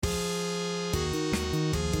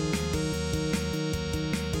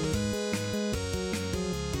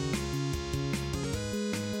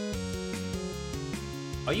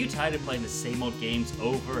Are you tired of playing the same old games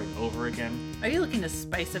over and over again? Are you looking to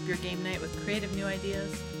spice up your game night with creative new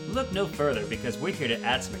ideas? Look no further, because we're here to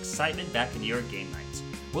add some excitement back into your game nights.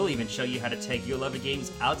 We'll even show you how to take your love of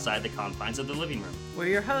games outside the confines of the living room. We're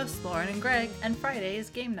your hosts, Lauren and Greg, and Friday is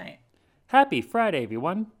game night. Happy Friday,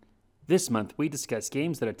 everyone! This month we discuss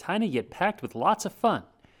games that are tiny yet packed with lots of fun.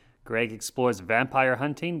 Greg explores vampire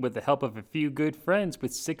hunting with the help of a few good friends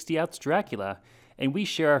with 60 Outs Dracula, and we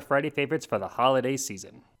share our Friday favorites for the holiday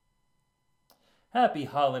season. Happy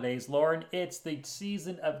holidays, Lauren. It's the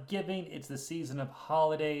season of giving, it's the season of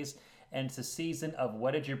holidays, and it's the season of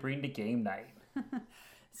what did you bring to game night?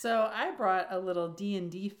 So I brought a little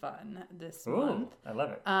D&D fun this month. I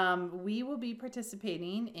love it. We will be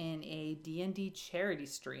participating in a D&D charity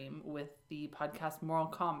stream with the podcast Moral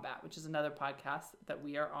Combat, which is another podcast that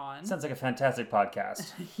we are on. Sounds like a fantastic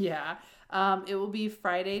podcast. Yeah. It will be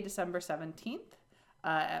Friday, December 17th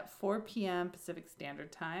at 4 p.m. Pacific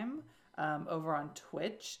Standard Time over on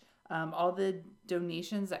Twitch. All the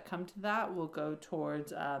donations that come to that will go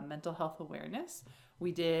towards mental health awareness.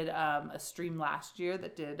 We did a stream last year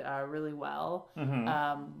that did really well.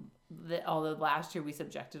 Mm-hmm. Although last year we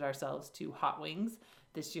subjected ourselves to hot wings,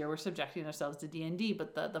 this year we're subjecting ourselves to D&D.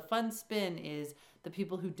 But the fun spin is the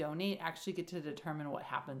people who donate actually get to determine what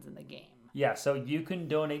happens in the game. Yeah, so you can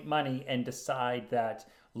donate money and decide that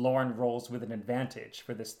Lauren rolls with an advantage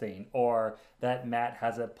for this thing, or that Matt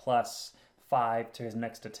has a +5 to his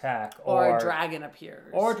next attack, or a dragon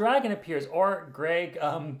appears. Or Greg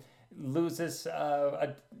loses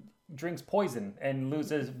drinks poison and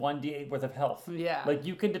loses 1d8 worth of health. Yeah. Like,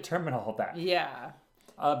 you can determine all of that. Yeah.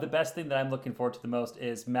 The best thing that I'm looking forward to the most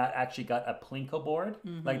is Matt actually got a Plinko board,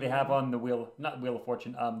 like they have on the not Wheel of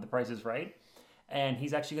Fortune, The Price is Right. And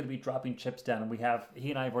he's actually going to be dropping chips down. And he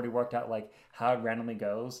and I have already worked out like how it randomly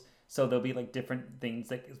goes. So there'll be like different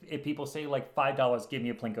things. Like if people say like $5, give me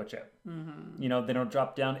a Plinko chip. Mm-hmm. You know, then it'll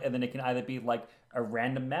drop down, and then it can either be like a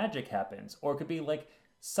random magic happens, or it could be like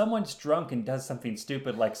someone's drunk and does something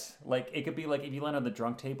stupid. Like it could be like if you land on the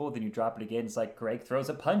drunk table, then you drop it again. It's like Greg throws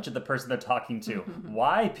a punch at the person they're talking to.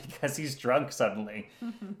 Why? Because he's drunk suddenly.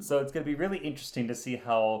 So it's going to be really interesting to see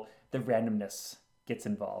how the randomness gets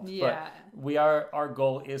involved. Yeah. But our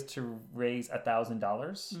goal is to raise $1,000.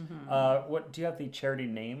 Mm-hmm. What do you have the charity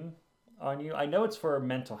name on you? I know it's for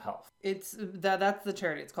mental health. It's that's the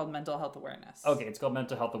charity. It's called Mental Health Awareness. Okay, it's called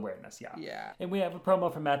Mental Health Awareness. Yeah. Yeah. And we have a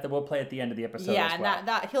promo for Matt that we'll play at the end of the episode. Yeah, as well. and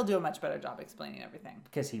that he'll do a much better job explaining everything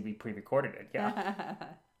because he pre-recorded it. Yeah.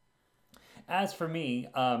 As for me,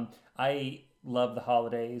 I love the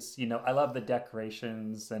holidays. You know, I love the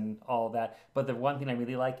decorations and all that. But the one thing I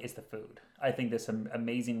really like is the food. I think there's some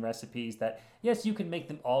amazing recipes that, yes, you can make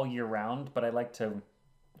them all year round, but I like to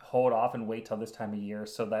hold off and wait till this time of year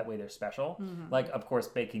so that way they're special. Mm-hmm. Like, of course,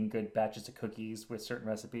 baking good batches of cookies with certain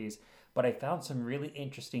recipes. But I found some really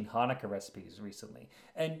interesting Hanukkah recipes recently.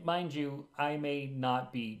 And mind you, I may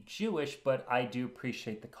not be Jewish, but I do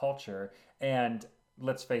appreciate the culture. And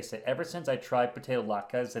let's face it, ever since I tried potato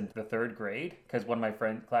latkes in the 3rd grade, because one of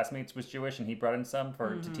my classmates was Jewish and he brought in some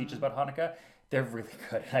to teach us about Hanukkah, they're really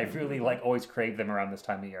good. I really always crave them around this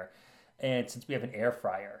time of year. And since we have an air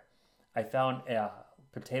fryer, I found a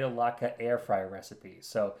potato latke air fryer recipe.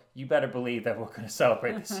 So you better believe that we're going to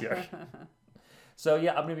celebrate this year. So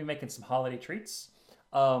yeah, I'm going to be making some holiday treats.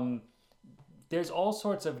 There's all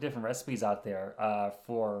sorts of different recipes out there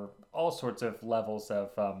for all sorts of levels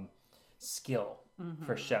of skill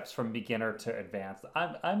for chefs, from beginner to advanced.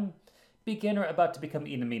 I'm beginner, about to become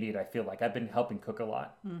intermediate. I feel like I've been helping cook a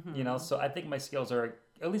lot, you know, so I think my skills are,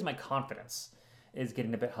 at least my confidence is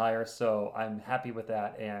getting a bit higher. So I'm happy with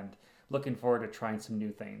that and looking forward to trying some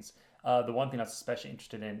new things. The one thing I was especially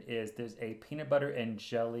interested in is there's a peanut butter and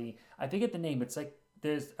jelly. I forget the name. It's like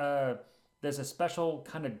there's a special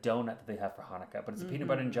kind of donut that they have for Hanukkah, but it's a peanut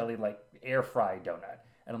butter and jelly like air fried donut.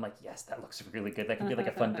 And I'm like, yes, that looks really good. That could be like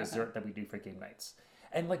a fun dessert that we do for game nights.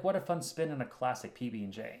 And like, what a fun spin on a classic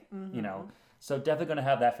PB&J, you know? So definitely going to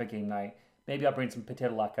have that for game night. Maybe I'll bring some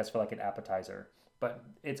potato latkes for like an appetizer. But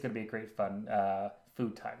it's going to be a great fun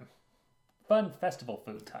food time. Fun festival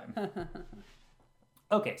food time.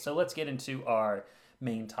 Okay, so let's get into our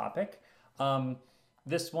main topic.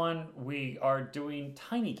 This one, we are doing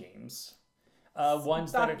tiny games.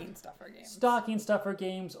 Stocking stuffer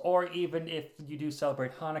games, or even if you do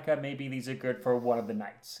celebrate Hanukkah, maybe these are good for one of the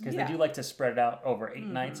nights, because they do like to spread it out over 8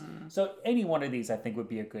 nights. So any one of these, I think, would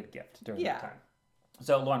be a good gift during that time.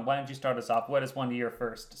 So Lauren, why don't you start us off? What is one of your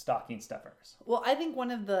first stocking stuffers? Well, I think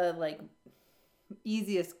one of the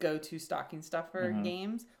easiest go-to stocking stuffer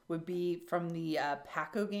games would be from the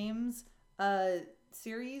Paco Games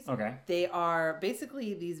series. Okay. They are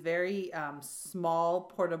basically these very small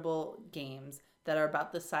portable games that are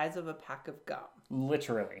about the size of a pack of gum.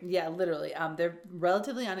 Literally. Yeah, literally. They're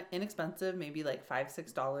relatively inexpensive, maybe like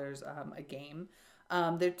 $5-6 a game.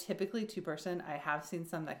 They're typically 2-person. I have seen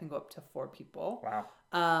some that can go up to 4 people.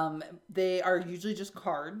 Wow. They are usually just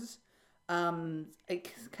cards. Kind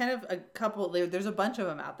of a couple. There's a bunch of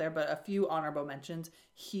them out there, but a few honorable mentions.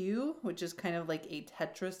 Hue, which is kind of like a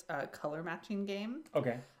Tetris color matching game.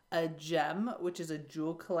 Okay. A Gem, which is a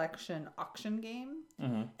jewel collection auction game,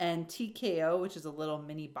 Mm-hmm. and TKO, which is a little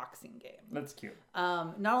mini boxing game. That's cute.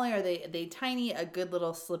 Not only are they tiny, a good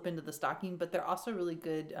little slip into the stocking, but they're also really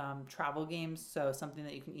good travel games. So something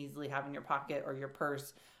that you can easily have in your pocket or your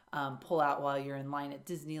purse, pull out while you're in line at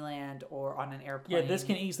Disneyland or on an airplane. Yeah, this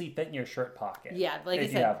can easily fit in your shirt pocket. Yeah, like I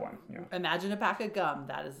if said, you have one. Yeah. imagine a pack of gum.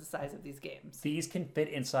 That is the size of these games. These can fit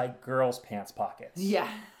inside girls' pants pockets. Yeah.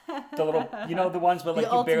 The little, the ones where like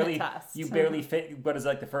The ultimate you test. barely fit what is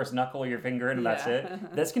like the first knuckle of your finger in, and that's Yeah.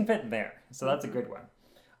 it. This can fit in there, so that's a good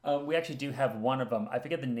one. We actually do have one of them. I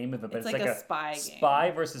forget the name of it, but It's it's like a spy game.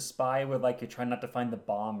 spy versus spy, where like you're trying not to find the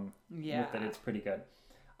bomb Yeah. with it. It's pretty good.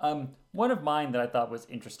 One of mine that I thought was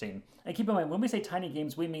interesting, and keep in mind when we say tiny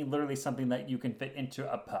games, we mean literally something that you can fit into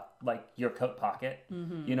like your coat pocket,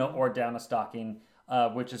 or down a stocking.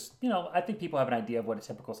 Which is, I think people have an idea of what a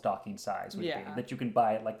typical stocking size would be that you can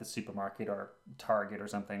buy at like the supermarket or Target or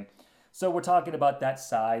something. So we're talking about that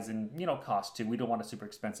size and, cost too. We don't want a super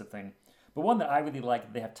expensive thing. But one that I really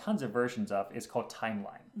like, they have tons of versions of, is called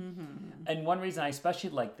Timeline. Mm-hmm. And one reason I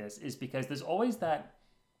especially like this is because there's always that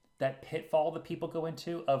pitfall that people go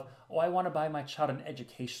into of, I want to buy my child an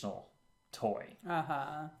educational toy.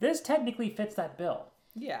 Uh-huh. This technically fits that bill.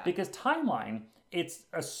 Yeah. Because Timeline, it's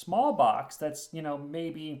a small box that's,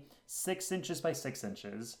 maybe 6 inches by 6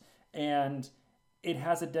 inches, and it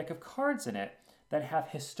has a deck of cards in it that have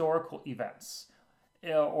historical events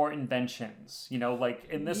or inventions, like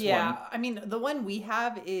in this one. Yeah, I mean, the one we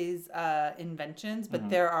have is inventions, but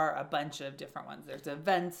there are a bunch of different ones. There's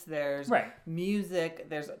events, there's music,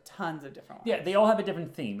 there's tons of different ones. Yeah, they all have a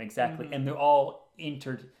different theme, exactly, and they're all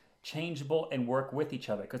interchangeable and work with each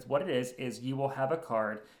other, because what it is you will have a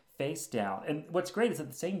card face down. And what's great is that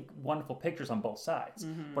the same wonderful pictures on both sides.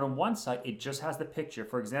 But on one side, it just has the picture.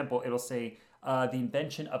 For example, it'll say the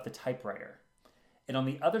invention of the typewriter. And on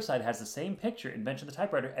the other side, it has the same picture, invention of the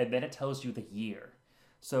typewriter, and then it tells you the year.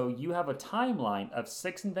 So you have a timeline of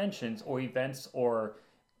 6 inventions or events or,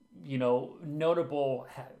 notable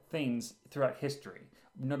things throughout history,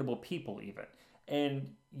 notable people even.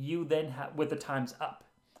 And you then have, with the times up.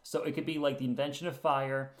 So it could be like the invention of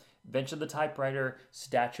fire, invention of the typewriter,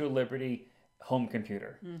 Statue of Liberty, home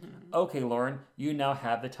computer. Okay, Lauren, you now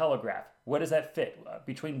have the telegraph. What does that fit?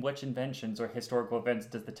 Between which inventions or historical events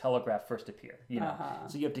does the telegraph first appear?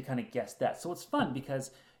 So you have to kind of guess that. So it's fun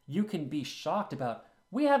because you can be shocked about,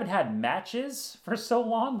 we haven't had matches for so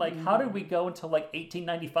long. Like, how did we go until like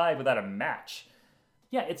 1895 without a match?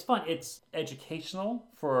 Yeah, it's fun. It's educational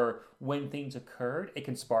for when things occurred. It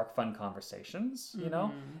can spark fun conversations,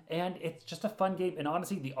 and it's just a fun game. And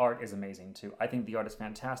honestly, the art is amazing too. I think the art is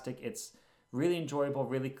fantastic. It's really enjoyable,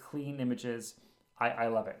 really clean images. I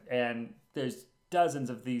love it. And there's dozens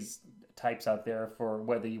of these types out there for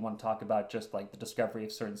whether you want to talk about just like the discovery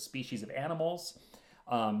of certain species of animals,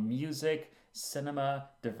 music, cinema,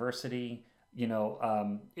 diversity.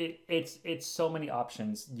 It's so many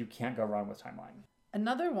options. You can't go wrong with Timeline.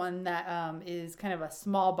 Another one that is kind of a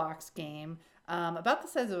small box game, about the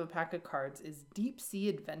size of a pack of cards, is Deep Sea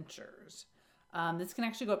Adventures. This can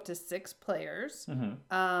actually go up to 6 players.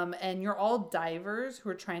 And you're all divers who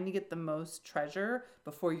are trying to get the most treasure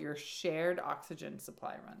before your shared oxygen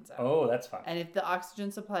supply runs out. Oh, that's fun. And if the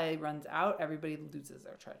oxygen supply runs out, everybody loses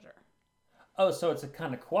their treasure. Oh, so it's a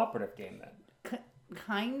kind of cooperative game then.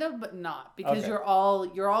 Kind of, but not, because Okay.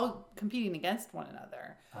 you're all competing against one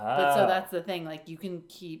another. But so that's the thing, like you can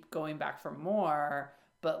keep going back for more,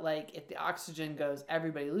 but like if the oxygen goes,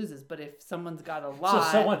 everybody loses. But if someone's got a lot,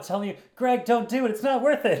 So someone's telling you, Greg, don't do it. It's not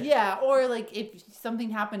worth it. yeah, or like if something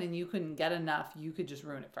happened and you couldn't get enough, you could just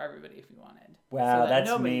ruin it for everybody if you wanted. Wow, so that that's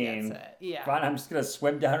nobody mean. Gets it. Yeah. Fine, I'm just gonna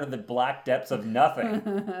swim down to the black depths of nothing.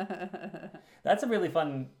 That's a really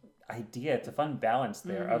fun idea. It's a fun balance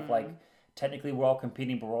there of like, technically we're all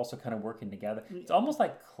competing, but we're also kind of working together. It's almost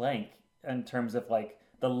like Clank in terms of like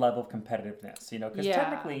the level of competitiveness, because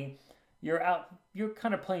technically you're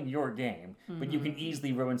kind of playing your game, but you can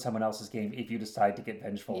easily ruin someone else's game if you decide to get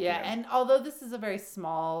vengeful. Yeah, again. and although this is a very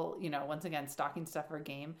small, once again, stocking stuffer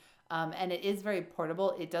game, and it is very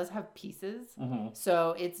portable, it does have pieces.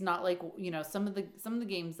 So it's not like, some of the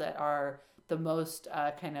games that are the most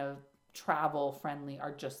kind of travel friendly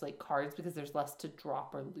are just like cards because there's less to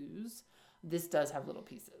drop or lose. This does have little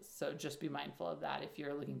pieces, so just be mindful of that if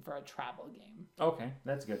you're looking for a travel game. Okay,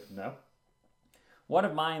 that's good to know. One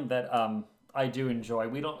of mine that I do enjoy,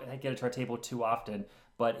 we don't get it to our table too often,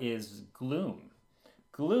 but is Gloom.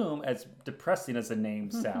 Gloom, as depressing as the name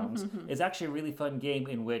sounds, is actually a really fun game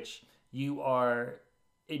in which you are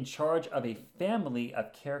in charge of a family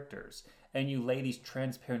of characters and you lay these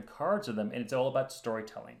transparent cards on them, and it's all about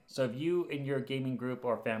storytelling. So if you in your gaming group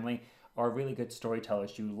or family are really good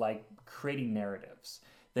storytellers, you like creating narratives,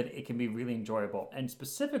 then it can be really enjoyable. And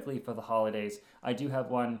specifically for the holidays, I do have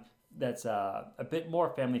one that's a bit more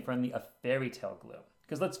family friendly, a Fairy Tale Gloom.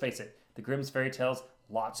 Because let's face it, the Grimm's fairy tales,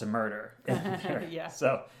 lots of murder in there. Yeah.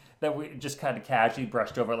 So that we just kind of casually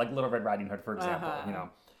brushed over, like Little Red Riding Hood, for example, you know.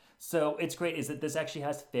 So it's great is that this actually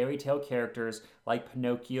has fairy tale characters like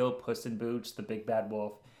Pinocchio, Puss in Boots, the Big Bad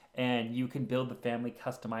Wolf, and you can build the family,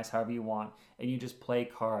 customize however you want, and you just play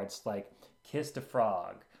cards like Kissed a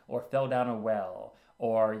Frog, or Fell Down a Well,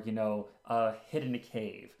 or, you know, Hid in a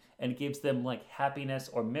Cave, and it gives them like happiness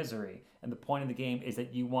or misery. And the point of the game is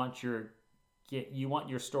that you want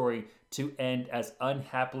your story to end as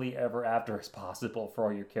unhappily ever after as possible for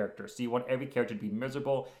all your characters. So you want every character to be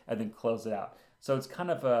miserable and then close it out. So it's kind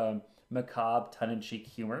of a macabre, tongue-in-cheek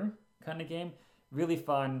humor kind of game. Really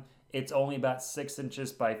fun. It's only about 6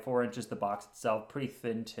 inches by 4 inches, the box itself. Pretty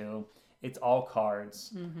thin, too. It's all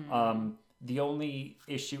cards. The only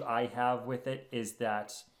issue I have with it is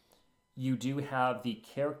that you do have the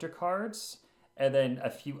character cards and then a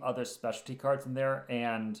few other specialty cards in there.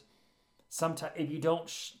 And sometimes if you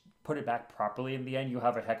don't put it back properly in the end, you'll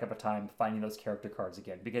have a heck of a time finding those character cards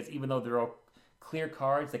again. Because even though they're all clear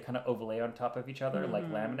cards that kind of overlay on top of each other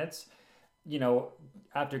like laminates, you know,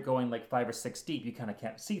 after going like 5 or 6 deep, you kind of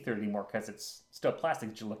can't see through it anymore because it's still plastic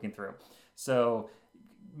that you're looking through. So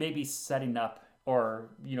maybe setting up, or,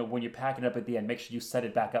 you know, when you're packing up at the end, make sure you set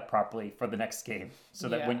it back up properly for the next game so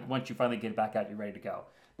that once you finally get it back out, you're ready to go.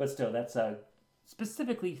 But still, that's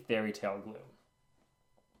specifically Fairy Tale Gloom.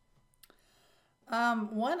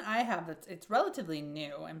 One I have it's relatively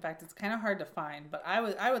new. In fact, it's kind of hard to find, but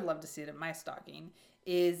I would love to see it in my stocking.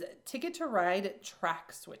 Is Ticket to Ride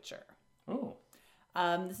Track Switcher. Oh.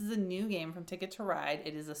 This is a new game from Ticket to Ride.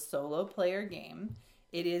 It is a solo player game.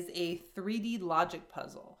 It is a 3D logic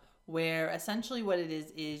puzzle where essentially what it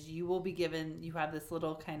is you will be given, you have this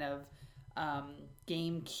little kind of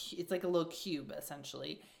game, it's like a little cube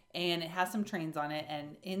essentially, and it has some trains on it,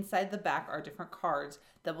 and inside the back are different cards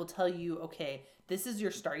that will tell you, okay, this is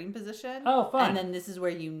your starting position. Oh, fun. And then this is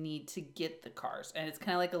where you need to get the cars, and it's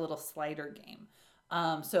kind of like a little slider game.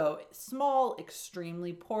 So small,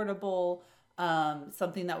 extremely portable,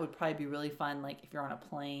 something that would probably be really fun, like if you're on a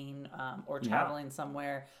plane or traveling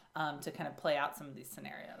somewhere, to kind of play out some of these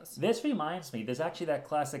scenarios. This reminds me, there's actually that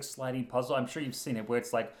classic sliding puzzle. I'm sure you've seen it, where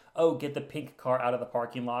it's like, oh, get the pink car out of the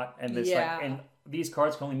parking lot, and this and these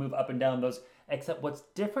cars can only move up and down those. Except what's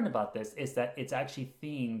different about this is that it's actually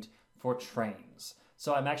themed for trains.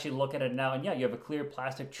 So I'm actually looking at it now, and yeah, you have a clear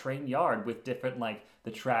plastic train yard with different, like, the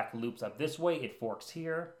track loops up this way, it forks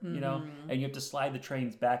here, you know, and you have to slide the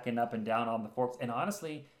trains back and up and down on the forks. And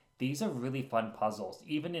honestly, these are really fun puzzles,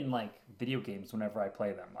 even in, like, video games whenever I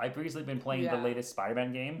play them. I've recently been playing the latest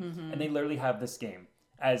Spider-Man game, and they literally have this game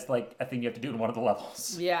as, like, a thing you have to do in one of the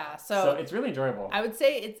levels. Yeah, so it's really enjoyable. I would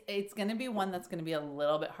say it's going to be one that's going to be a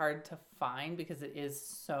little bit hard to find because it is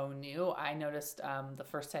so new. I noticed the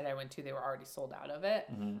first site I went to, they were already sold out of it,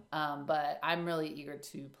 but I'm really eager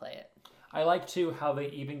to play it. I like, too, how they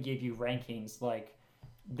even give you rankings. Like,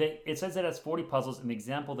 it says it has 40 puzzles, and the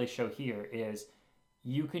example they show here is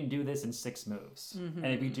you can do this in 6 moves. And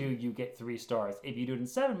if you do, you get 3 stars. If you do it in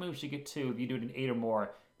 7 moves, you get 2. If you do it in 8 or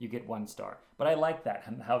more, you get 1 star. But I like that,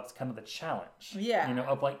 and how it's kind of the challenge. Yeah. You know,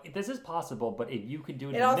 of like, this is possible, but if you could do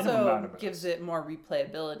it in a minimum amount of also moves. gives it more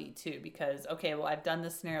replayability, too, because, okay, well, I've done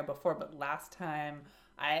this scenario before, but last time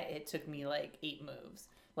it took me like 8 moves.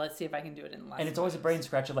 Let's see if I can do it in less. And it's always a brain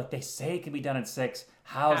scratcher, like, they say it can be done in 6.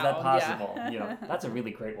 How is that possible? You know, that's a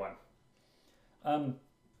really great one.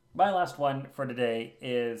 My last one for today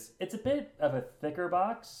is, it's a bit of a thicker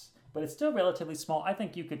box, but it's still relatively small. I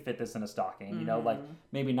think you could fit this in a stocking, you know, like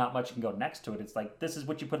maybe not much can go next to it. It's like, this is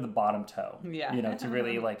what you put in the bottom toe, you know, to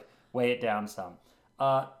really like weigh it down some.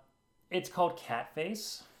 It's called Cat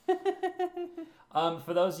Face.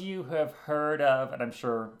 For those of you who have heard of, and I'm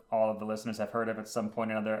sure all of the listeners have heard of at some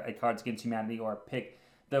point or another, a Cards Against Humanity or pick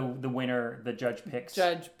the winner, the judge picks.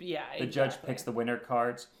 The judge picks the winner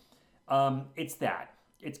cards. It's that.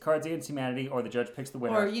 it's Cards Against Humanity, or the judge picks the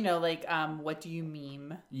winner. Or, like, what do you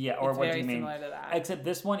meme? Yeah, or it's what do very you mean? similar to that. Except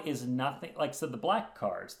this one is nothing like, so the black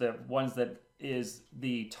cards, the ones that is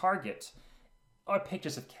the target, are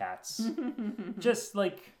pictures of cats. Just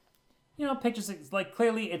like, pictures of, like,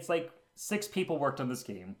 clearly it's like 6 people worked on this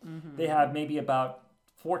game. They have maybe about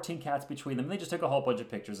 14 cats between them. They just took a whole bunch of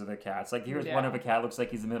pictures of their cats. Like, here's one of a cat looks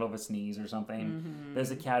like he's in the middle of a sneeze or something.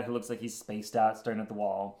 There's a cat who looks like he's spaced out staring at the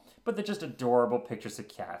wall. But they're just adorable pictures of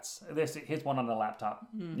cats. Here's one on the laptop,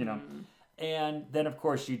 And then, of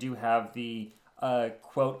course, you do have the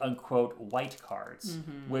quote-unquote white cards,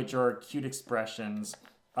 which are cute expressions,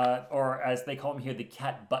 or as they call them here, the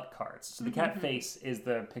cat butt cards. So the cat face is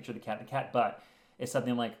the picture of the cat. The cat butt is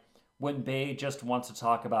something like, when Bae just wants to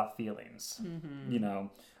talk about feelings,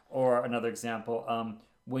 Or another example,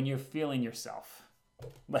 when you're feeling yourself.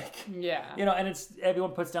 Like, and it's,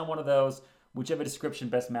 everyone puts down one of those. Whichever description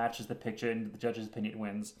best matches the picture and the judge's opinion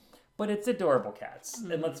wins. But it's adorable cats.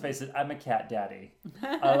 And let's face it, I'm a cat daddy.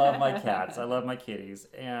 I love my cats. I love my kitties.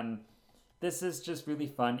 And this is just really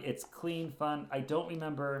fun. It's clean fun. I don't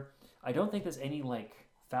think there's any, like,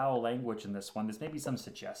 foul language in this one. There's maybe some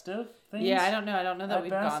suggestive things. Yeah, I don't know that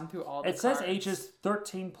we've gone through all the It says ages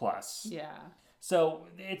 13 plus. Yeah. So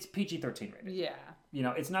it's PG-13 rated. Yeah.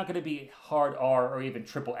 It's not going to be hard R or even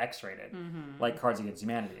triple X rated like Cards Against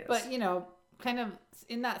Humanity is. But, kind of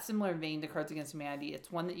in that similar vein to Cards Against Humanity,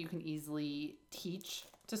 it's one that you can easily teach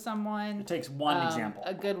to someone. It takes one example.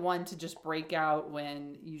 A good one to just break out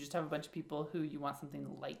when you just have a bunch of people who you want something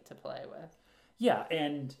light to play with. Yeah,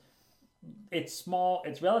 and it's small.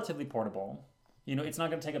 It's relatively portable. It's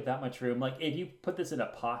not going to take up that much room. Like, if you put this in a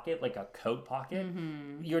pocket, like a coat pocket,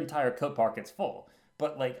 your entire coat pocket's full.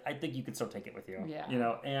 But, like, I think you could still take it with you.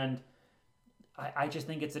 Yeah. And I just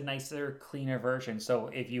think it's a nicer, cleaner version. So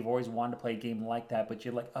if you've always wanted to play a game like that, but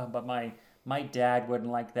you're like, oh, but my dad wouldn't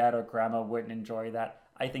like that, or grandma wouldn't enjoy that,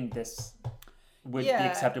 I think this would be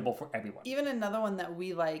acceptable for everyone. Even another one that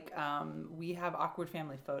we like, we have Awkward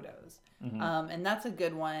Family Photos. And that's a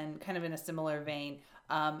good one, kind of in a similar vein.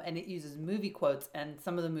 And it uses movie quotes, and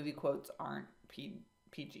some of the movie quotes aren't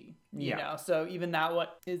PG. So even that one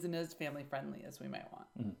isn't as family friendly as we might want.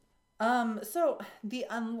 So the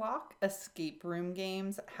Unlock escape room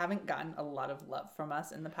games haven't gotten a lot of love from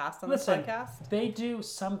us in the past on this podcast. They do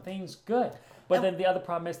some things good. But then the other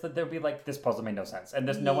problem is that they'll be like, this puzzle made no sense. And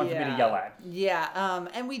there's no one for me to yell at. Yeah.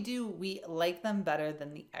 And we like them better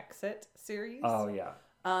than the Exit series. Oh, yeah.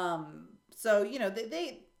 So,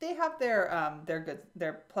 they have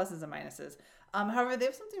their pluses and minuses. However, they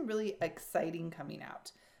have something really exciting coming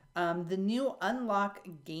out. The new Unlock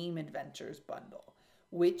Game Adventures bundle,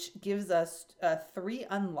 which gives us 3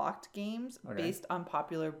 unlocked games based on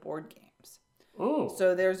popular board games. Ooh.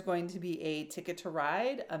 So there's going to be a Ticket to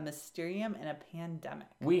Ride, a Mysterium, and a Pandemic.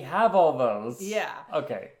 We have all those. Yeah.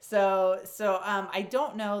 Okay. So I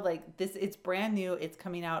don't know, like, this, it's brand new. It's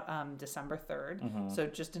coming out December 3rd. So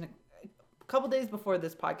just in a couple days before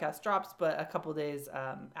this podcast drops, but a couple days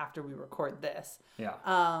after we record this.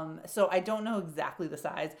 Yeah. So I don't know exactly the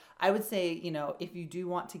size. I would say, if you do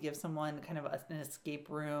want to give someone kind of an escape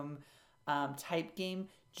room type game,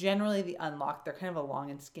 generally the Unlock, they're kind of a long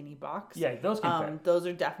and skinny box. Yeah, those can fit. Those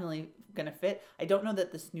are definitely going to fit. I don't know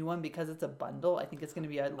that this new one, because it's a bundle, I think it's going to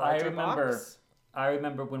be a larger box. I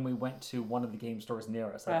remember when we went to one of the game stores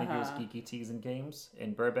near us, I think it was Geeky Teas and Games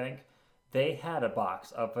in Burbank, they had a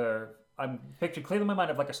box of I'm picturing clearly in my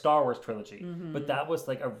mind of like a Star Wars trilogy, but that was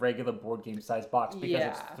like a regular board game size box because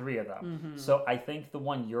it's 3 of them. So I think the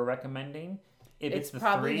one you're recommending, if it's the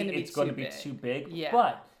 3, it's going to be too big. Yeah.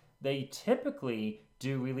 But they typically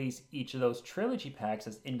do release each of those trilogy packs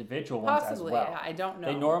as individual ones as well. Yeah, I don't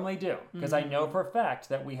know. They normally do, because I know for a fact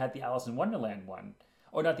that we had the Alice in Wonderland one.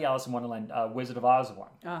 Or not the Alice in Wonderland, Wizard of Oz one.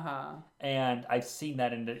 And I've seen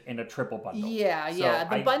that in a triple bundle. Yeah.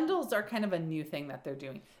 The bundles are kind of a new thing that they're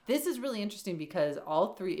doing. This is really interesting because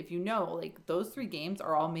all 3, if you know, like, those 3 games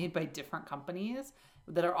are all made by different companies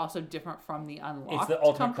that are also different from the Unlocked. It's the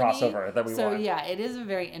ultimate crossover that we want. So yeah, it is a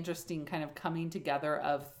very interesting kind of coming together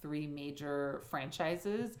of 3 major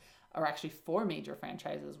franchises, or actually 4 major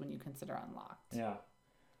franchises when you consider Unlocked. Yeah.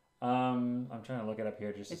 I'm trying to look it up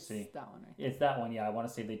here just to see. It's that one, right? It's that one, yeah. I want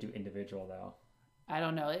to see if they do individual, though. I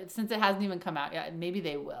don't know. Since it hasn't even come out yet, maybe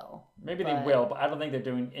they will. They will, but I don't think they're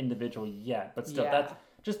doing individual yet. But still, that's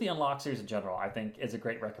just the Unlock series in general, I think, is a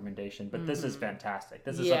great recommendation. But this is fantastic.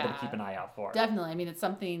 This is something to keep an eye out for. Definitely. I mean, it's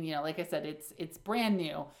something, like I said, it's brand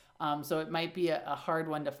new. So it might be a hard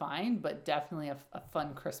one to find, but definitely a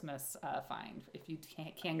fun Christmas find if you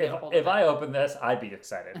can get a hold of it. If I open this, I'd be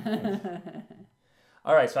excited.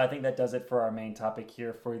 All right, so I think that does it for our main topic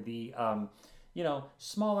here for the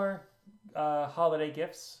smaller holiday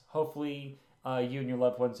gifts. Hopefully, you and your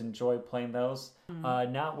loved ones enjoy playing those.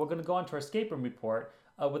 Now we're going to go on to our escape room report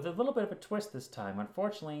with a little bit of a twist this time.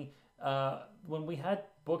 Unfortunately, when we had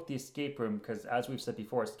booked the escape room, because as we've said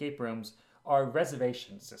before, escape rooms are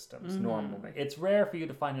reservation systems normally. It's rare for you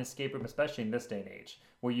to find an escape room, especially in this day and age,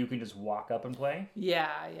 where you can just walk up and play. Yeah.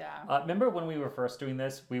 Remember when we were first doing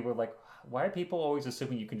this, we were like, why are people always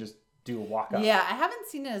assuming you can just do a walk up? Yeah, I haven't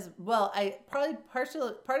seen it as well. I probably part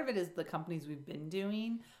of it is the companies we've been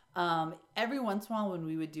doing. Every once in a while when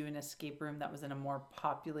we would do an escape room that was in a more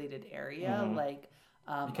populated area, like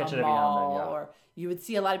You catch a it every now and mall, then, yeah. or you would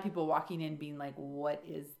see a lot of people walking in being like, what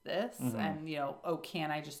is this? And, oh,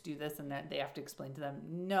 can I just do this? And then they have to explain to them,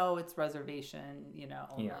 no, it's reservation,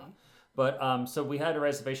 only. Yeah. But so we had a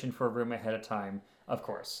reservation for a room ahead of time, of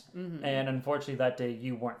course. And unfortunately that day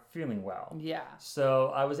you weren't feeling well. Yeah.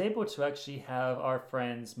 So I was able to actually have our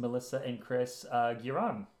friends Melissa and Chris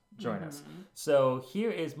Guiron join us. So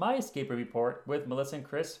here is my escape room report with Melissa and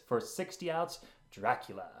Chris for 60 Outs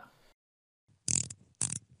Dracula.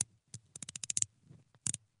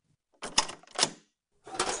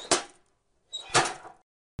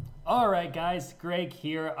 All right, guys, Greg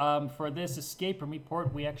here. For this escape room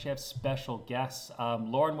report, we actually have special guests.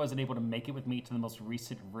 Lauren wasn't able to make it with me to the most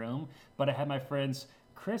recent room, but I had my friends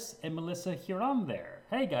Chris and Melissa here on there.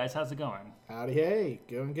 Hey, guys, how's it going? Howdy, hey,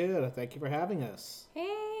 going good. Thank you for having us.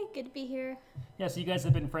 Hey, good to be here. Yeah, so you guys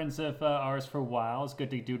have been friends of ours for a while. It's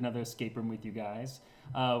good to do another escape room with you guys.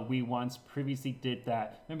 We once previously did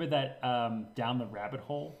that. Remember that Down the Rabbit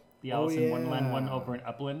Hole? The Alice in Wonderland one over in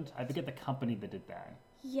Upland? I forget the company that did that.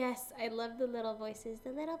 Yes, I love the little voices,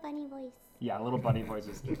 the little bunny voice. Yeah, little bunny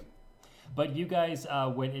voices. But you guys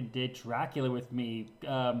went and did Dracula with me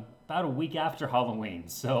about a week after Halloween,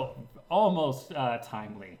 so almost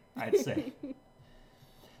timely, I'd say.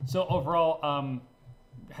 So overall,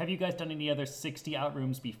 have you guys done any other 60 out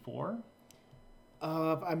rooms before?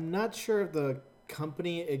 I'm not sure of the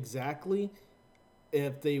company exactly,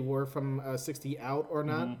 if they were from 60 out or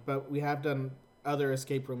not, but we have done other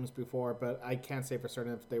escape rooms before, but I can't say for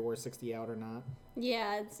certain if they were 60 out or not.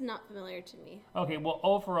 Yeah, it's not familiar to me. Okay, well,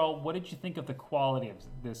 overall, what did you think of the quality of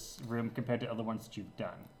this room compared to other ones that you've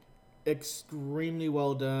done? Extremely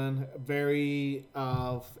well done, very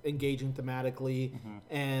engaging thematically,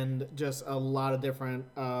 and just a lot of different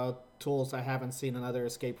tools I haven't seen in other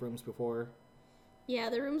escape rooms before. Yeah,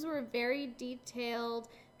 the rooms were very detailed.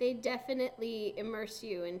 They definitely immerse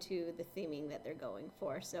you into the theming that they're going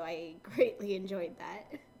for, so I greatly enjoyed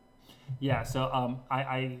that. Yeah, so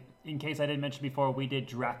I in case I didn't mention before, we did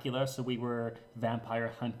Dracula, so we were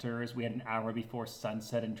vampire hunters. We had an hour before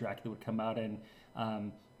sunset, and Dracula would come out and,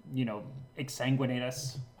 exsanguinate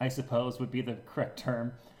us, I suppose would be the correct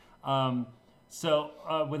term. So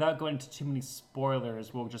without going into too many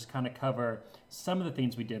spoilers, we'll just kind of cover some of the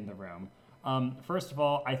things we did in the room. First of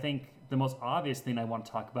all, I think the most obvious thing I want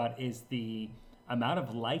to talk about is the amount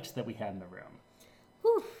of light that we had in the room.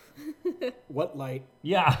 Whew. What light?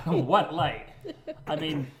 Yeah, what light? I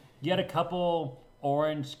mean, you had a couple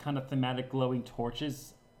orange kind of thematic glowing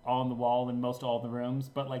torches on the wall in most all the rooms,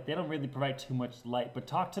 but they don't really provide too much light. But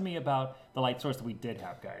talk to me about the light source that we did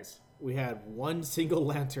have, guys. We had one single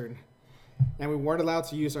lantern, and we weren't allowed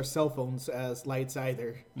to use our cell phones as lights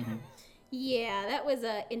either. Yeah, that was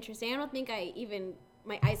interesting. I don't think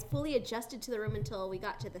my eyes fully adjusted to the room until we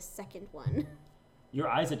got to the second one. Your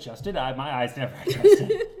eyes adjusted? My eyes never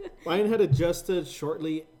adjusted. Mine had adjusted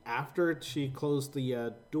shortly after she closed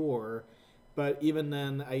the door, but even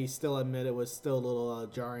then, I still admit it was still a little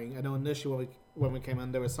jarring. I know initially when we came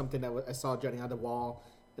in, there was something that I saw jutting out the wall,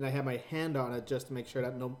 and I had my hand on it just to make sure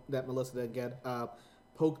that Melissa didn't get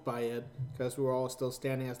poked by it, because we were all still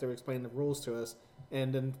standing as they were explaining the rules to us,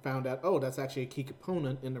 and then found out, that's actually a key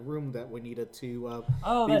component in the room that we needed to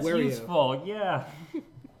be that's wary useful. of. Yeah.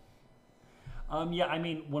 Yeah, I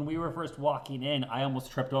mean, when we were first walking in, I almost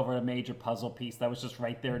tripped over a major puzzle piece that was just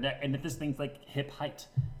right there. And this thing's hip height,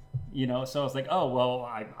 So I was like, oh, well,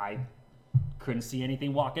 I couldn't see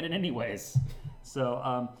anything walking in anyways.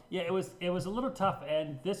 So, it was a little tough.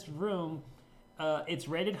 And this room, it's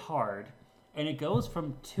rated hard, and it goes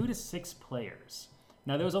from 2 to 6 players.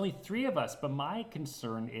 Now, there was only 3 of us, but my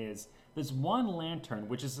concern is there's one lantern,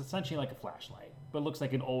 which is essentially like a flashlight, but looks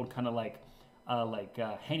like an old kind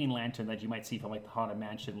of hanging lantern that you might see from the Haunted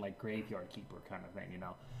Mansion, Graveyard Keeper kind of thing,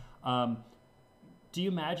 Do you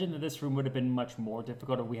imagine that this room would have been much more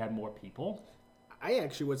difficult if we had more people? I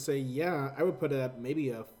actually would say, yeah, I would put it at maybe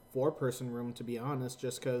a 4-person room, to be honest,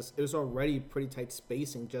 just because it was already pretty tight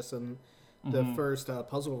spacing just in the first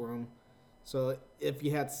puzzle room. So if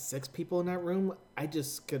you had 6 people in that room, I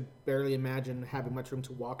just could barely imagine having much room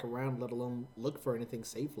to walk around, let alone look for anything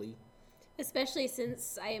safely. Especially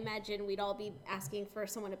since I imagine we'd all be asking for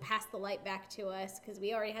someone to pass the light back to us, because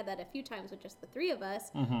we already had that a few times with just the 3 of us.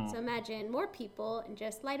 So imagine more people and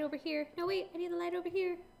just light over here. No, wait, I need a light over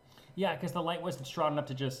here. Yeah, because the light wasn't strong enough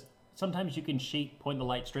to just... Sometimes you can point the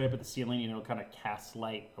light straight up at the ceiling, and it'll kind of cast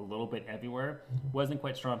light a little bit everywhere. Wasn't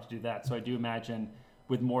quite strong enough to do that. So I do imagine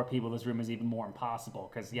with more people, this room is even more impossible.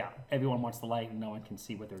 Because, yeah, everyone wants the light and no one can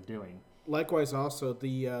see what they're doing. Likewise, also,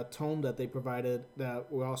 the tome that they provided that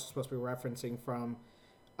we're also supposed to be referencing from,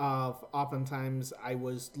 oftentimes I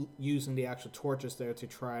was using the actual torches there to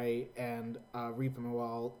try and read them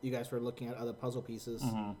while you guys were looking at other puzzle pieces.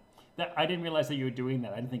 That I didn't realize that you were doing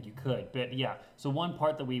that. I didn't think you could. But yeah, so one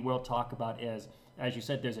part that we will talk about is, as you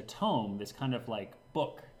said, there's a tome, this kind of like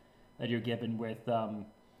book that you're given with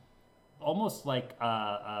almost like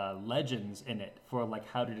legends in it for like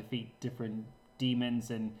how to defeat different demons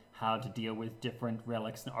and how to deal with different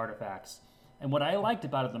relics and artifacts. And what I liked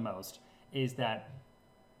about it the most is that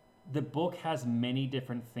the book has many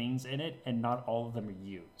different things in it and not all of them are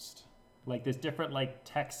used. Like there's different like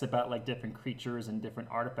texts about like different creatures and different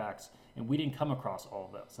artifacts, and we didn't come across all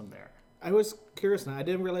of those in there. I was curious now. I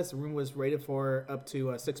didn't realize the room was rated for up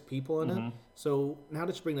to 6 people in it. So now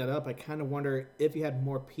that you bring that up, I kind of wonder if you had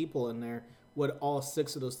more people in there, would all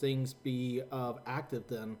 6 of those things be active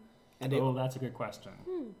then? And That's a good question.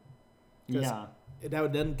 'cause Yeah. that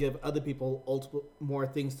would then give other people more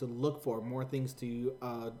things to look for, more things to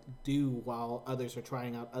do while others are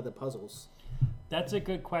trying out other puzzles. That's a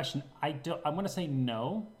good question. I'm going to say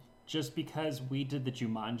no, just because we did the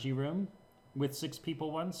Jumanji room with 6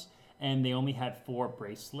 people once, and they only had 4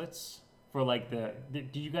 bracelets for like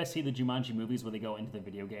did you guys see the Jumanji movies where they go into the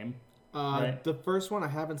video game? Right. The first one, I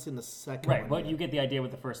haven't seen the second Right, one but yet. you get the idea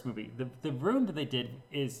with the first movie. The room that they did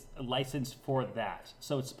is licensed for that.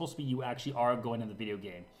 So it's supposed to be you actually are going in the video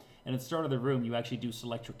game. And at the start of the room, you actually do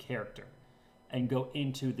select your character and go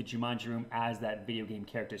into the Jumanji room as that video game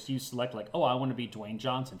character. So you select like, oh, I want to be Dwayne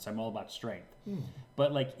Johnson, so I'm all about strength.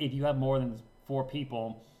 But like if you have more than 4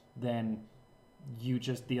 people, then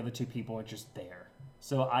the other 2 people are just there.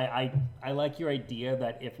 So I like your idea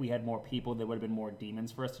that if we had more people, there would have been more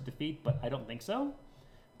demons for us to defeat, but I don't think so.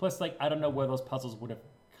 Plus, like, I don't know where those puzzles would have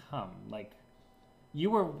come. Like, you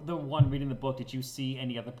were the one reading the book. Did you see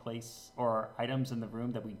any other place or items in the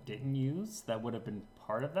room that we didn't use that would have been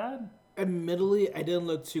part of that? Admittedly, I didn't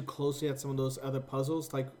look too closely at some of those other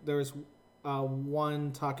puzzles. Like, there was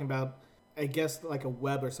one talking about, I guess, like a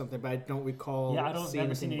web or something, but I don't recall Yeah, I don't seeing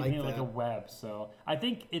never seen anything anything like like that. a web. So I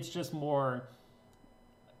think it's just more...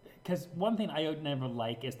 Because one thing I would never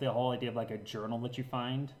like is the whole idea of like a journal that you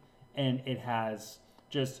find, and it has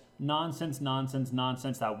just nonsense,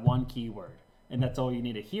 that one keyword, and that's all you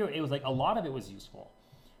need to hear. It was like a lot of it was useful,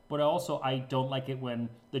 but also I don't like it when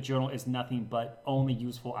the journal is nothing but only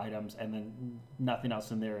useful items, and then nothing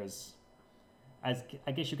else in there is, as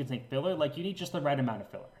I guess you could say, filler. Like you need just the right amount of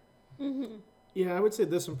filler. Yeah, I would say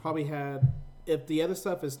this one probably had, if the other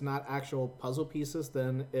stuff is not actual puzzle pieces,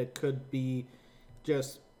 then it could be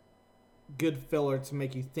just good filler to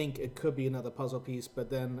make you think it could be another puzzle piece, but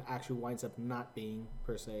then actually winds up not being,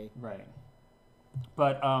 per se. Right.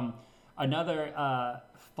 But another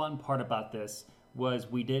fun part about this was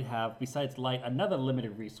we did have, besides light, another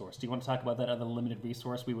limited resource. Do you want to talk about that other limited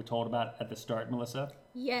resource we were told about at the start, Melissa?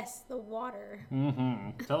 Yes, the water.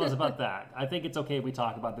 Tell us about that. I think it's okay if we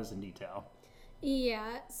talk about this in detail.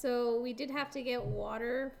 Yeah, so we did have to get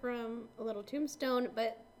water from a little tombstone,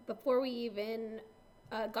 but before we even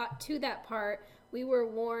got to that part, we were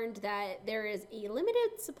warned that there is a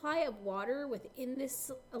limited supply of water within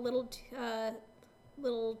this little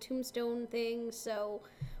tombstone thing, so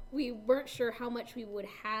we weren't sure how much we would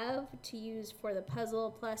have to use for the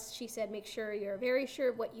puzzle. Plus, she said make sure you're very sure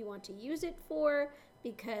of what you want to use it for,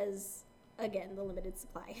 because, again, the limited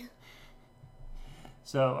supply.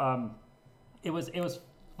 So it was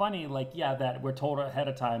funny, like, yeah, that we're told ahead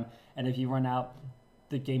of time, and if you run out,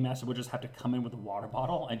 the game master would just have to come in with a water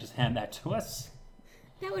bottle and just hand that to us.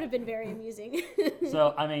 That would have been very amusing.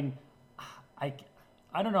 So, I mean, I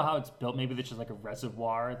don't know how it's built. Maybe it's just like a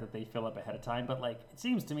reservoir that they fill up ahead of time. But, like, it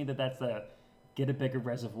seems to me that that's the get a bigger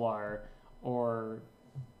reservoir, or,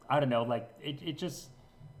 I don't know, like, it just,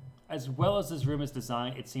 as well as this room is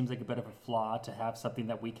designed, it seems like a bit of a flaw to have something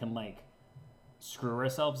that we can, like, screw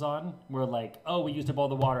ourselves on. We're like, oh, we used up all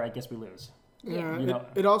the water, I guess we lose. Yeah, You know-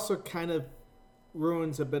 it also kind of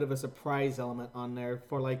ruins a bit of a surprise element on there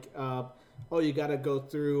for like, oh, you got to go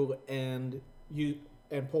through and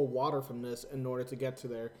pull water from this in order to get to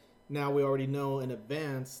there. Now we already know in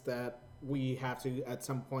advance that we have to at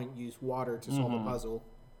some point use water to solve a puzzle.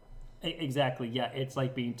 Exactly, yeah. It's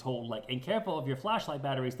like being told, like, and careful of your flashlight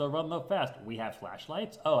batteries, they'll run low fast. We have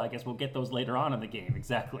flashlights? Oh, I guess we'll get those later on in the game.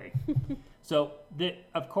 Exactly. So,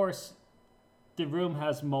 of course, the room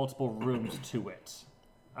has multiple rooms to it,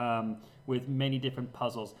 with many different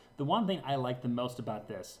puzzles. The one thing I like the most about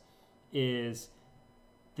this is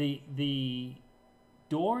the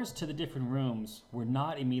doors to the different rooms were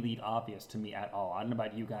not immediately obvious to me at all. I don't know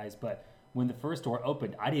about you guys, but when the first door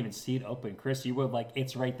opened, I didn't even see it open. Chris, you were like,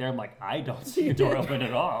 it's right there. I'm like, I don't see a door open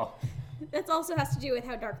at all. That also has to do with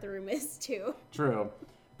how dark the room is, too. True.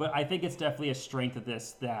 But I think it's definitely a strength of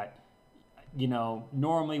this that, you know,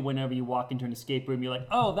 normally whenever you walk into an escape room, you're like,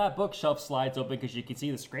 oh, that bookshelf slides open because you can see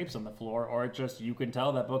the scrapes on the floor, or just you can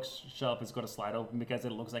tell that bookshelf is going to slide open because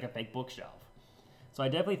it looks like a fake bookshelf. So I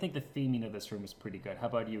definitely think the theming of this room is pretty good. How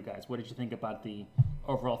about you guys? What did you think about the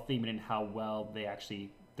overall theming and how well they actually,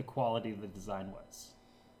 the quality of the design was?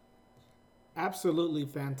 Absolutely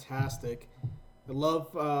fantastic.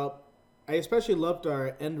 I especially loved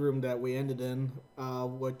our end room that we ended in,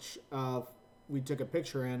 which we took a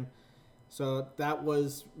picture in. So that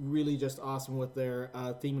was really just awesome with their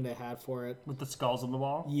theming they had for it. With the skulls on the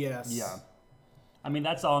wall? Yes. Yeah. I mean,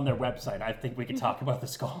 that's on their website. I think we could talk about the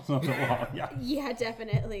skulls on the wall. Yeah. Yeah,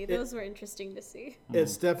 definitely. Those were interesting to see.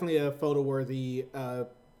 It's definitely a photo-worthy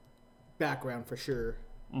background for sure.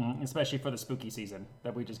 Especially for the spooky season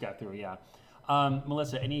that we just got through, yeah.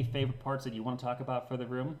 Melissa, any favorite parts that you want to talk about for the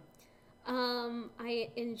room? I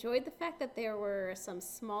enjoyed the fact that there were some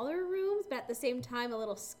smaller rooms, but at the same time a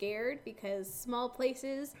little scared because small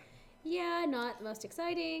places, yeah, not the most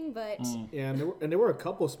exciting, but... Yeah, and there were a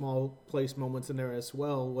couple small place moments in there as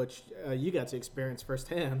well, which you got to experience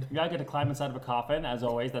firsthand. Yeah, I get to climb inside of a coffin, as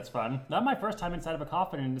always. That's fun. Not my first time inside of a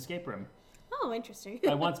coffin in an escape room. Oh, interesting.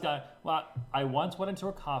 I once went into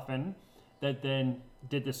a coffin that then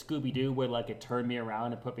did the Scooby-Doo where, like, it turned me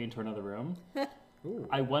around and put me into another room. Ooh.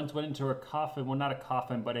 I once went into a coffin, well, not a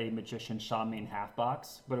coffin, but a magician shaman half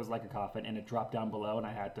box, but it was like a coffin, and it dropped down below, and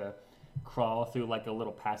I had to crawl through, like, a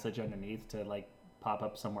little passage underneath to, like, pop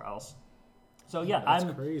up somewhere else. So, yeah, That's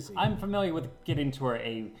crazy. I'm familiar with getting into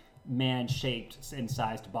a man-shaped and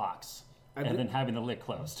sized box and then having the lid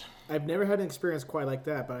closed. I've never had an experience quite like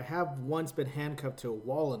that, but I have once been handcuffed to a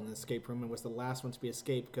wall in an escape room and was the last one to be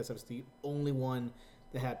escaped because I was the only one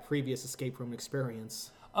that had previous escape room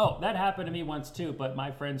experience. Oh, that happened to me once too, but my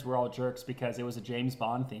friends were all jerks because it was a James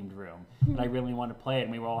Bond themed room and I really wanted to play it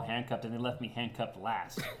and we were all handcuffed and they left me handcuffed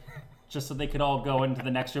last. Just so they could all go into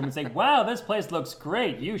the next room and say, wow, this place looks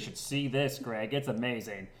great. You should see this, Greg. It's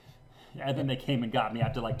amazing. And then they came and got me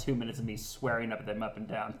after like 2 minutes of me swearing up at them up and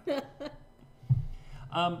down.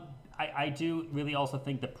 I do really also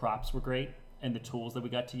think the props were great and the tools that we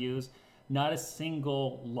got to use. Not a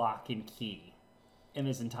single lock and key in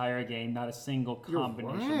this entire game. Not a single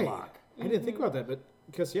combination lock. I didn't think about that, but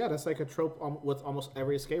because, yeah, that's like a trope with almost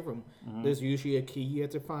every escape room. There's usually a key you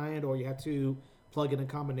have to find or you have to plug in a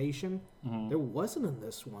combination. There wasn't in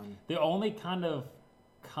this one. The only kind of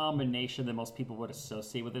combination that most people would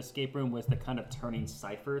associate with escape room was the kind of turning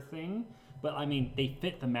cipher thing. But, I mean, they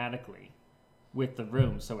fit thematically with the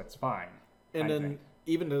room, so it's fine. And then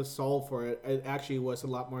even to solve for it, it actually was a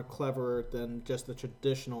lot more clever than just the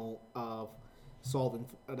traditional solving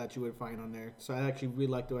that you would find on there. So I actually really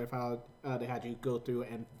liked the way how they had you go through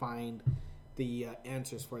and find the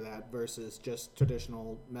answers for that versus just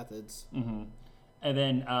traditional methods. And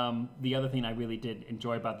then the other thing I really did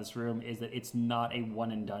enjoy about this room is that it's not a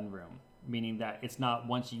one and done room. Meaning that it's not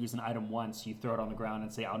once you use an item once, you throw it on the ground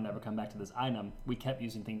and say, I'll never come back to this item. We kept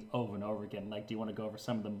using things over and over again. Like, do you want to go over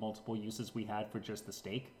some of the multiple uses we had for just the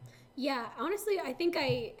stake? Yeah, honestly, I think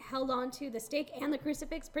I held on to the stake and the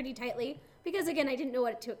crucifix pretty tightly because, again, I didn't know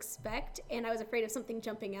what to expect and I was afraid of something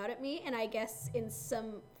jumping out at me. And I guess in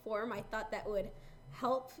some form, I thought that would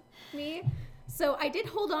help me. So I did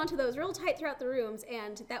hold on to those real tight throughout the rooms,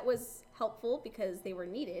 and that was helpful because they were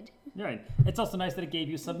needed. Right. It's also nice that it gave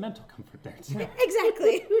you some mental comfort there, too.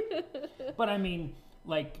 Exactly. But, I mean,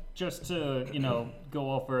 like, just to,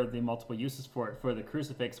 go over the multiple uses for it, for the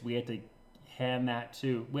crucifix, we had to hand that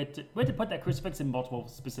to... We had to put that crucifix in multiple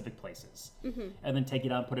specific places. And then take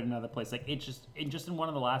it out and put it in another place. Like, it just in one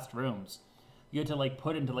of the last rooms, you had to, like,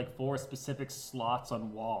 put into, like, 4 specific slots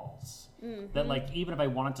on walls. That, like, even if I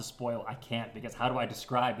wanted to spoil, I can't, because how do I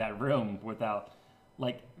describe that room without,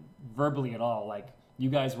 like, verbally at all? Like, you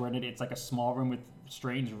guys were in it. It's like a small room with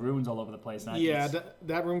strange runes all over the place. And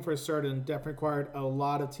that room for certain definitely required a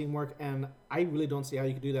lot of teamwork, and I really don't see how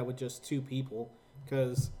you could do that with just 2 people,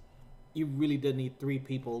 because you really did need 3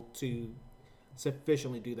 people to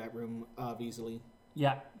sufficiently do that room easily.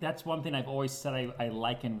 Yeah, that's one thing I've always said I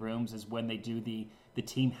like in rooms is when they do the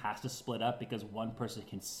team has to split up because one person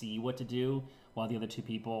can see what to do while the other two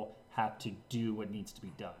people have to do what needs to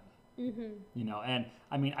be done. You know, and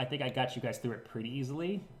I mean, I think I got you guys through it pretty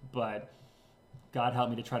easily, but God help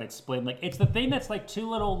me to try to explain. Like, it's the thing that's like two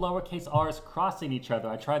little lowercase r's crossing each other.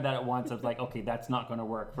 I tried that at once. I was like, okay, that's not going to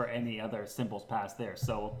work for any other symbols past there.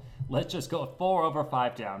 So let's just go 4 over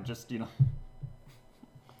 5 down. Just, you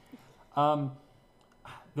know.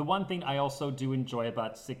 The one thing I also do enjoy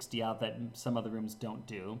about 60 Out that some other rooms don't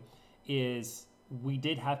do is we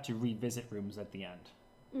did have to revisit rooms at the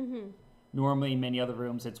end. Normally, in many other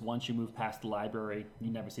rooms, it's once you move past the library, you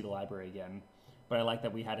never see the library again. But I like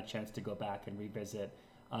that we had a chance to go back and revisit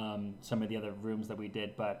some of the other rooms that we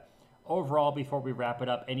did. But overall, before we wrap it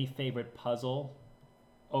up, any favorite puzzle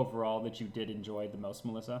overall that you did enjoy the most,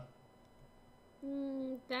 Melissa?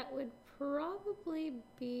 That would probably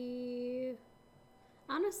be...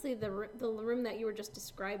 Honestly, the room that you were just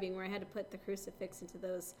describing where I had to put the crucifix into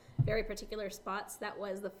those very particular spots, that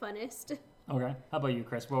was the funnest. Okay. How about you,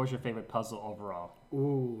 Chris? What was your favorite puzzle overall?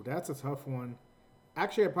 Ooh, that's a tough one.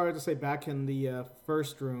 Actually, I'd probably have to say back in the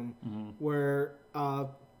first room where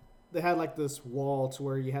they had like this wall to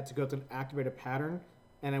where you had to go to activate a pattern,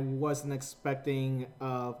 and I wasn't expecting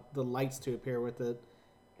the lights to appear with it.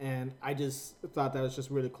 And I just thought that was just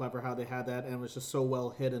really clever how they had that, and it was just so well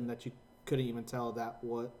hidden that you couldn't even tell that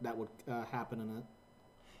would happen in it.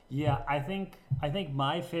 Yeah, I think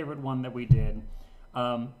my favorite one that we did,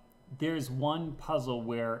 there's one puzzle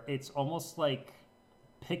where it's almost like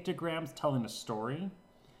pictograms telling a story,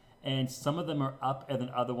 and some of them are up and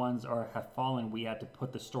then other ones have fallen. We had to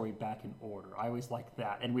put the story back in order. I always liked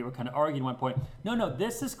that, and we were kind of arguing at one point, no,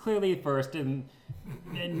 this is clearly first and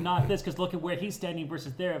not this, because look at where he's standing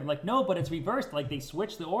versus there. I'm like, no, but it's reversed. Like, they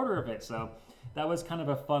switched the order of it. So that was kind of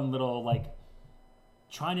a fun little, like,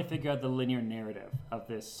 trying to figure out the linear narrative of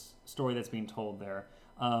this story that's being told there.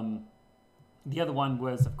 The other one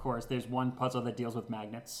was, of course, there's one puzzle that deals with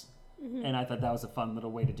magnets, and I thought that was a fun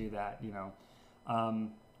little way to do that, you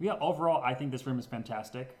know. Yeah, overall, I think this room is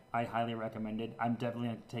fantastic. I highly recommend it. I'm definitely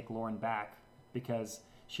going to take Lauren back because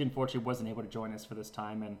she unfortunately wasn't able to join us for this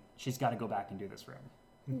time, and she's got to go back and do this room.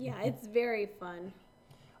 Yeah, it's very fun.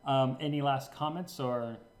 Any last comments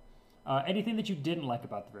or anything that you didn't like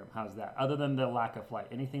about the room? How's that? Other than the lack of light,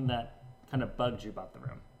 anything that kind of bugged you about the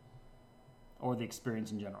room or the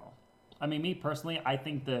experience in general? I mean, me personally, I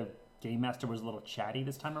think the Game Master was a little chatty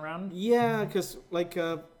this time around. Yeah, because like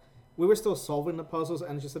we were still solving the puzzles,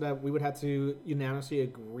 and she said that we would have to unanimously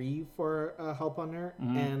agree for help on there,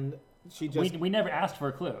 and she just... We never asked for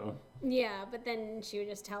a clue. Yeah, but then she would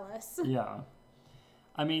just tell us. Yeah.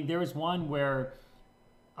 I mean, there was one where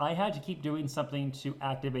I had to keep doing something to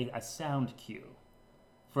activate a sound cue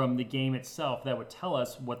from the game itself that would tell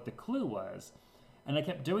us what the clue was. And I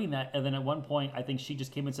kept doing that, and then at one point, I think she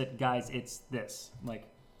just came and said, guys, it's this. I'm like...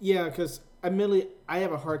 Yeah, because admittedly, I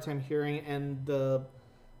have a hard time hearing, and the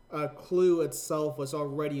clue itself was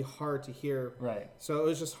already hard to hear. Right. So it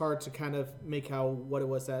was just hard to kind of make out what it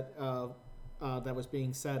was that that was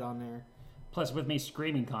being said on there. Plus, with me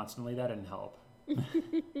screaming constantly, that didn't help.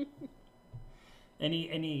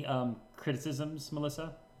 Any criticisms,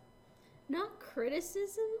 Melissa? Not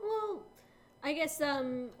criticism? Well, I guess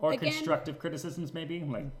or again, constructive criticisms, maybe.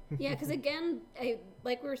 Like yeah, because again,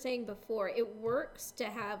 like we were saying before, it works to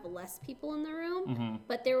have less people in the room.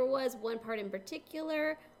 But there was one part in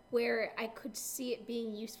particular where I could see it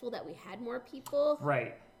being useful that we had more people.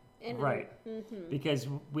 Right. And, right. Because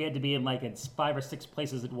we had to be in like in 5 or 6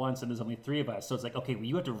 places at once, and there's only 3 of us. So it's like, okay, well,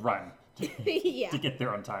 you have to run to get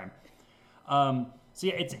there on time. So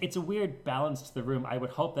yeah, it's a weird balance to the room. I would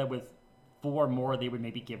hope that with 4 more, they would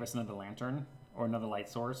maybe give us another lantern or another light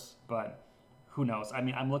source, but who knows? I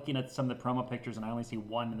mean, I'm looking at some of the promo pictures, and I only see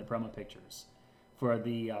 1 in the promo pictures for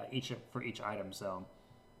the each item. So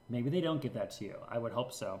maybe they don't give that to you. I would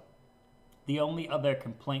hope so. The only other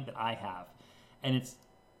complaint that I have, and it's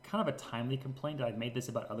kind of a timely complaint. I've made this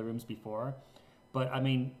about other rooms before, but I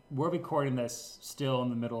mean, we're recording this still in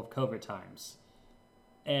the middle of COVID times,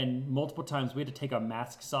 and multiple times we had to take our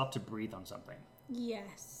masks off to breathe on something.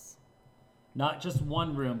 Yes. Not just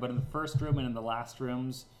one room, but in the first room and in the last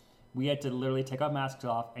rooms, we had to literally take our masks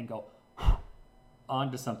off and go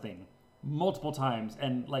onto something multiple times.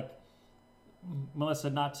 And like, Melissa,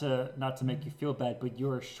 not to make you feel bad, but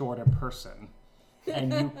you're a shorter person.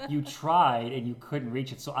 And you tried and you couldn't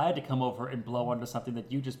reach it. So I had to come over and blow onto something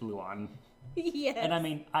that you just blew on. Yes. And I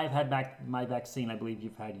mean, I've had my vaccine. I believe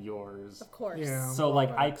you've had yours. Of course. Yeah. So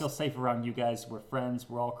like, I feel safe around you guys. We're friends.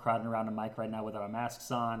 We're all crowding around a mic right now with our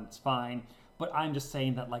masks on. It's fine. But I'm just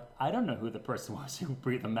saying that, like, I don't know who the person was who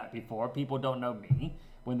breathed on that before. People don't know me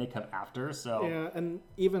when they come after, so... Yeah, and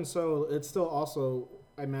even so, it's still also,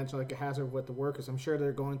 I mentioned, like a hazard with the workers. I'm sure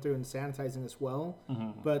they're going through and sanitizing as well,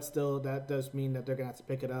 but still, that does mean that they're going to have to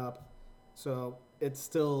pick it up. So it's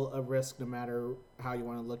still a risk no matter how you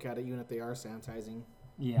want to look at it, even if they are sanitizing.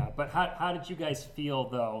 Yeah, but how did you guys feel,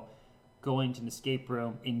 though, going to an escape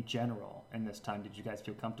room in general in this time? Did you guys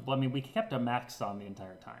feel comfortable? I mean, we kept a mask on the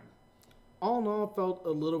entire time. All in all, I felt a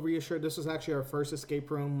little reassured. This was actually our first escape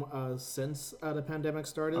room since the pandemic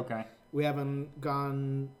started. Okay. We haven't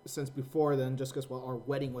gone since before then, just because, well, our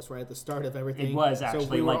wedding was right at the start of everything. It was actually,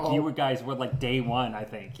 so we were all... you guys were like day one, I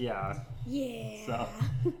think. Yeah. Yeah. So,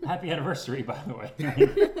 happy anniversary, by the way.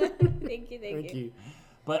 Thank you.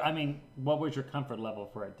 But, I mean, what was your comfort level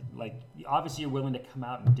for it? Like, obviously you're willing to come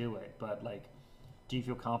out and do it, but, like, do you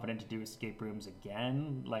feel confident to do escape rooms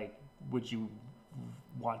again? Like, would you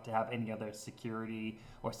want to have any other security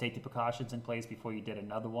or safety precautions in place before you did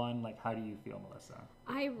another one? Like, how do you feel, Melissa?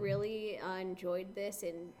 I really enjoyed this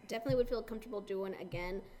and definitely would feel comfortable doing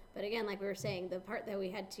again. But again, like we were saying, the part that we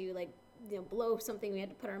had to blow something, we had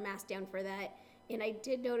to put our mask down for that. And I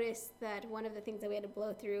did notice that one of the things that we had to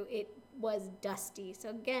blow through, it was dusty. So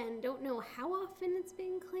again, don't know how often it's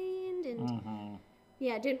been cleaned. And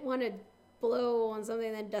yeah, didn't want to blow on something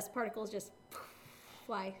and then dust particles just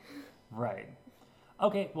fly. Right.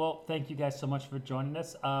 Okay, well, thank you guys so much for joining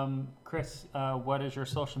us. Chris, what is your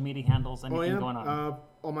social media handles? Anything going on?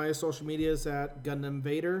 All my social media is at Gundam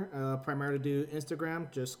Vader. Primarily do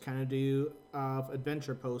Instagram, just kind of do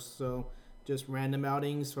adventure posts. So just random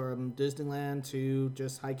outings from Disneyland to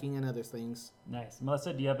just hiking and other things. Nice.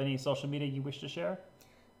 Melissa, do you have any social media you wish to share?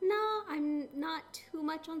 No, I'm not too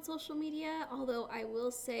much on social media, although I will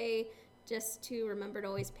say just to remember to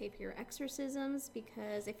always pay for your exorcisms,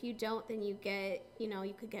 because if you don't, then you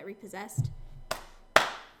could get repossessed.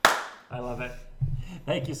 I love it.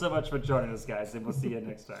 Thank you so much for joining us, guys, and we'll see you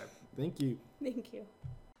next time. Thank you. Thank you.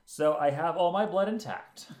 So I have all my blood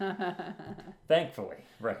intact. Thankfully,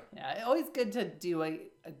 right. Yeah, always good to do a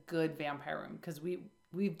good vampire room, because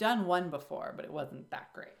we've done one before, but it wasn't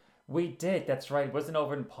that great. We did, that's right. Wasn't it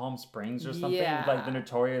over in Palm Springs or something? Yeah. Like the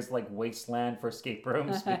notorious wasteland for escape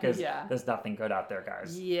rooms? Because there's nothing good out there,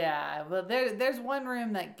 guys. Yeah, well, there's one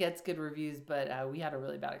room that gets good reviews, but we had a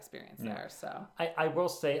really bad experience there, so. I will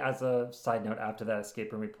say, as a side note after that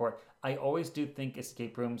escape room report, I always do think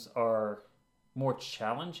escape rooms are more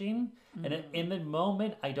challenging. And in the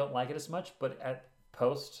moment, I don't like it as much, but at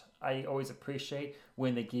post, I always appreciate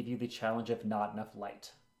when they give you the challenge of not enough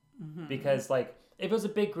light. Because, if it was a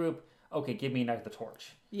big group, okay, give me the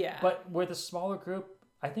torch. Yeah. But with a smaller group,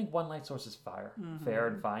 I think one light source is fair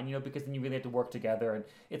and fine, because then you really have to work together, and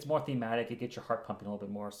it's more thematic. It gets your heart pumping a little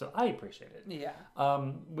bit more, so I appreciate it. Yeah.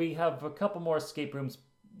 We have a couple more escape rooms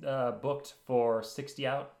booked for 60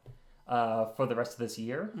 Out for the rest of this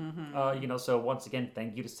year. So once again,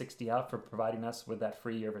 thank you to 60 Out for providing us with that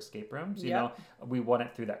free year of escape rooms. You know, we won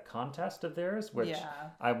it through that contest of theirs, which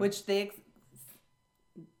which they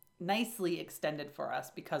nicely extended for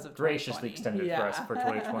us because of 2020. Graciously extended for us for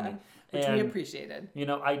 2020. Which we appreciated.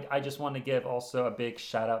 I just want to give also a big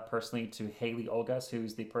shout out personally to Haley Olgas,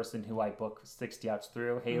 who's the person who I book 60 Outs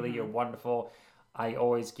through. Haley, you're wonderful. I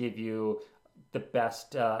always give you the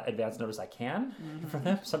best advance notice I can for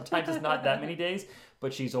them. Sometimes it's not that many days,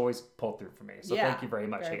 but she's always pulled through for me. So thank you very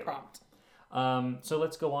much, Haley. Prompt. So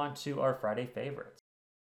let's go on to our Friday favorites.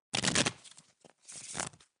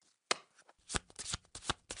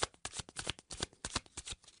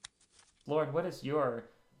 Lauren, what is your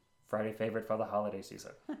Friday favorite for the holiday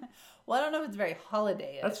season? Well, I don't know if it's very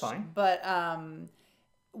holiday-ish. That's fine. But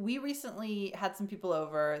we recently had some people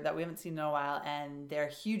over that we haven't seen in a while, and they're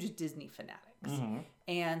huge Disney fanatics.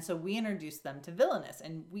 And so we introduced them to Villainous.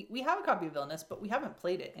 And we have a copy of Villainous, but we haven't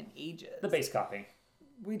played it in ages. The base copy.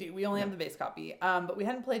 We do. We only have the base copy. But we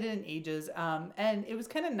hadn't played it in ages. And it was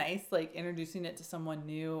kind of nice, introducing it to someone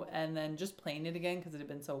new and then just playing it again because it had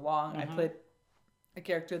been so long. I played a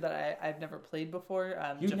character that I've never played before.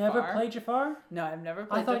 You've Jafar. never played Jafar? No, I've never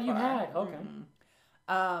played Jafar. I thought Jafar.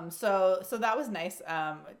 you had. Okay. So that was nice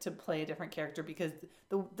to play a different character, because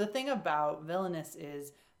the thing about Villainous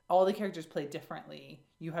is all the characters play differently.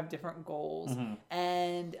 You have different goals.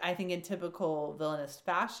 And I think in typical Villainous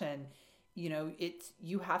fashion, you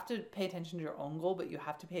have to pay attention to your own goal, but you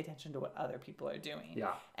have to pay attention to what other people are doing.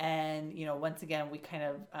 Yeah. And, once again, we kind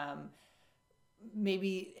of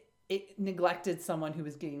maybe it neglected someone who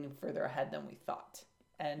was getting further ahead than we thought,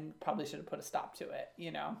 and probably should have put a stop to it,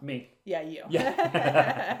 Me. Yeah, you.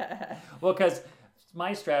 Yeah. Well, because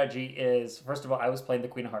my strategy is, first of all, I was playing the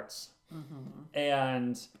Queen of Hearts.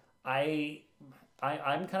 And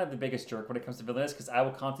I'm kind of the biggest jerk when it comes to villainous because I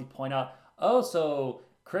will constantly point out, oh, so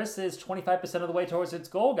Chris is 25% of the way towards its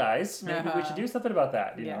goal, guys. Maybe we should do something about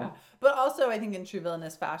that, you know? But also, I think in true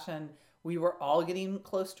villainous fashion, we were all getting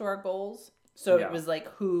close to our goals. So it was like,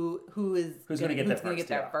 who's going to get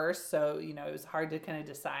there first? So, you know, it was hard to kind of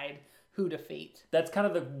decide who to fate. That's kind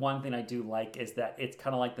of the one thing I do like is that it's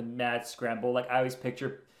kind of like the mad scramble. Like I always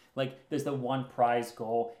picture, like there's the one prize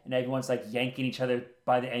goal and everyone's like yanking each other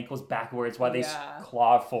by the ankles backwards while they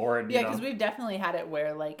claw forward. Yeah, because we've definitely had it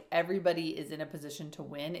where like everybody is in a position to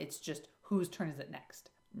win. It's just whose turn is it next?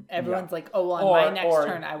 Everyone's like, oh, well, on my next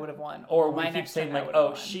turn, I would have won. Or we keep saying like,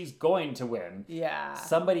 oh, she's going to win. Yeah.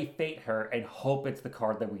 Somebody fate her and hope it's the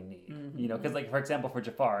card that we need. You know, because like, for example, for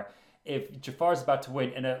Jafar, if Jafar's about to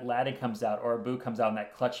win and Aladdin comes out or Abu comes out in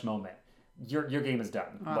that clutch moment, your game is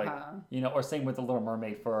done. Like, you know, or same with the Little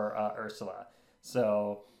Mermaid for Ursula.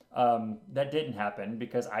 So that didn't happen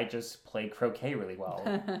because I just played croquet really well.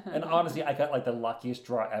 And honestly, I got like the luckiest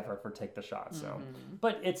draw ever for Take the Shot. So,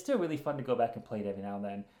 but it's still really fun to go back and play it every now and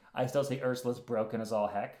then. I still say Ursula's broken as all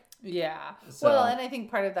heck. Yeah. So, well, and I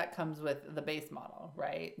think part of that comes with the base model,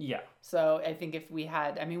 right? Yeah. So I think if we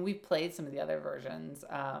had, I mean, we've played some of the other versions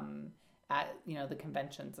at, you know, the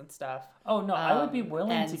conventions and stuff. Oh, no, I would be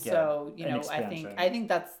willing to get so, you know, expansion. I think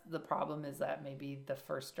that's the problem is that maybe the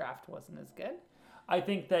first draft wasn't as good. I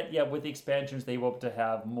think that, yeah, with the expansions, they were able to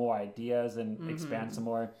have more ideas and expand some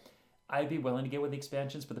more. I'd be willing to get with the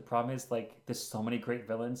expansions, but the problem is, like, there's so many great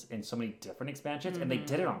villains in so many different expansions, and they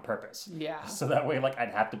did it on purpose. Yeah. So that way, like,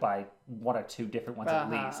 I'd have to buy one or two different ones at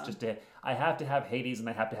least. I have to have Hades and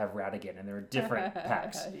I have to have Ratigan, and they're different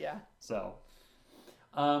packs. Yeah. So,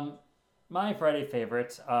 my Friday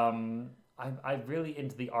favorite, I'm really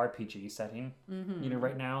into the RPG setting, you know,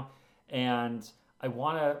 right now, and I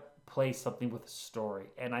want to play something with a story.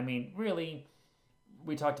 And I mean, really,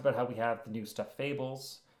 we talked about how we have the new stuff,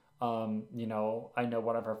 Fables. You know, I know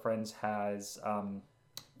one of our friends has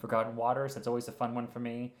Forgotten Waters. That's always a fun one for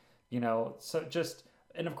me. You know, so just,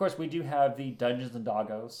 and of course we do have the Dungeons and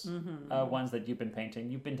Doggos ones that you've been painting.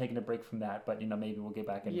 You've been taking a break from that, but you know, maybe we'll get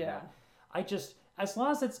back into that. I just, as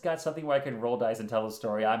long as it's got something where I can roll dice and tell a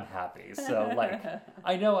story, I'm happy. So like,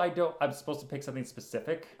 I know I'm supposed to pick something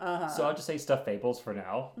specific, so I'll just say Stuffed Fables for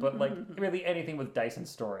now. But like, really anything with dice and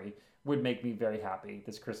story would make me very happy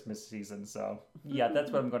this Christmas season. So yeah, that's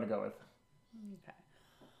what I'm going to go with. Okay.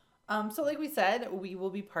 So like we said, we will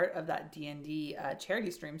be part of that D&D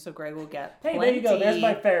charity stream. So Greg will get Hey, there you go. There's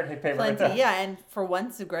my favorite. Plenty, yeah, and for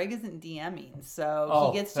once, Greg isn't DMing,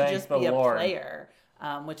 so he gets to just be a player.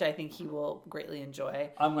 Which I think he will greatly enjoy.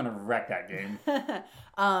 I'm going to wreck that game.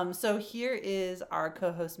 So here is our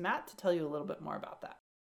co-host Matt to tell you a little bit more about that.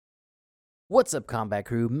 What's up, Combat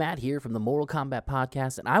Crew? Matt here from the Mortal Kombat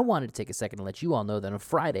Podcast, and I wanted to take a second to let you all know that on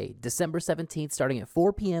Friday, December 17th, starting at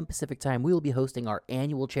 4 p.m. Pacific Time, we will be hosting our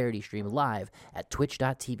annual charity stream live at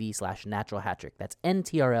twitch.tv/naturalhatrick. That's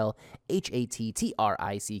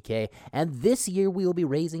NTRLHATTRICK. And this year, we will be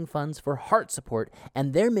raising funds for Heart Support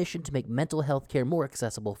and their mission to make mental health care more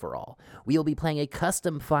accessible for all. We will be playing a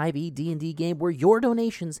custom 5e D&D game where your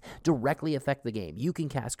donations directly affect the game. You can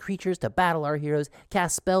cast creatures to battle our heroes,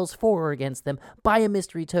 cast spells for or against them, buy a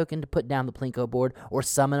mystery token to put down the Plinko board, or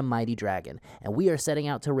summon a mighty dragon. And we are setting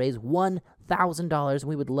out to raise $1,000, and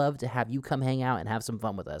we would love to have you come hang out and have some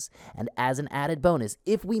fun with us. And as an added bonus,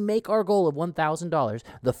 if we make our goal of $1,000,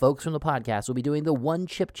 the folks from the podcast will be doing the One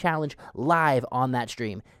Chip Challenge live on that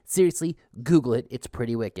stream. Seriously, Google it. It's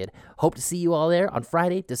pretty wicked. Hope to see you all there on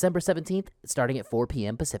Friday, December 17th, starting at 4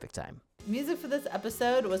 p.m. Pacific Time. Music for this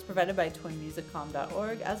episode was provided by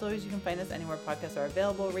toymusiccom.org. As always, you can find us anywhere podcasts are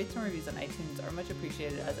available. Rates and reviews on iTunes are much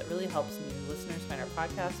appreciated as it really helps new listeners find our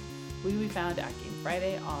podcast. We will be found at Game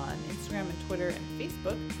Friday on Instagram and Twitter and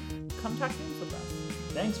Facebook. Come talk games with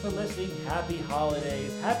us. Thanks for listening. Happy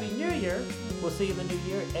holidays. Happy New Year. We'll see you in the new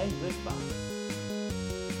year, and goodbye.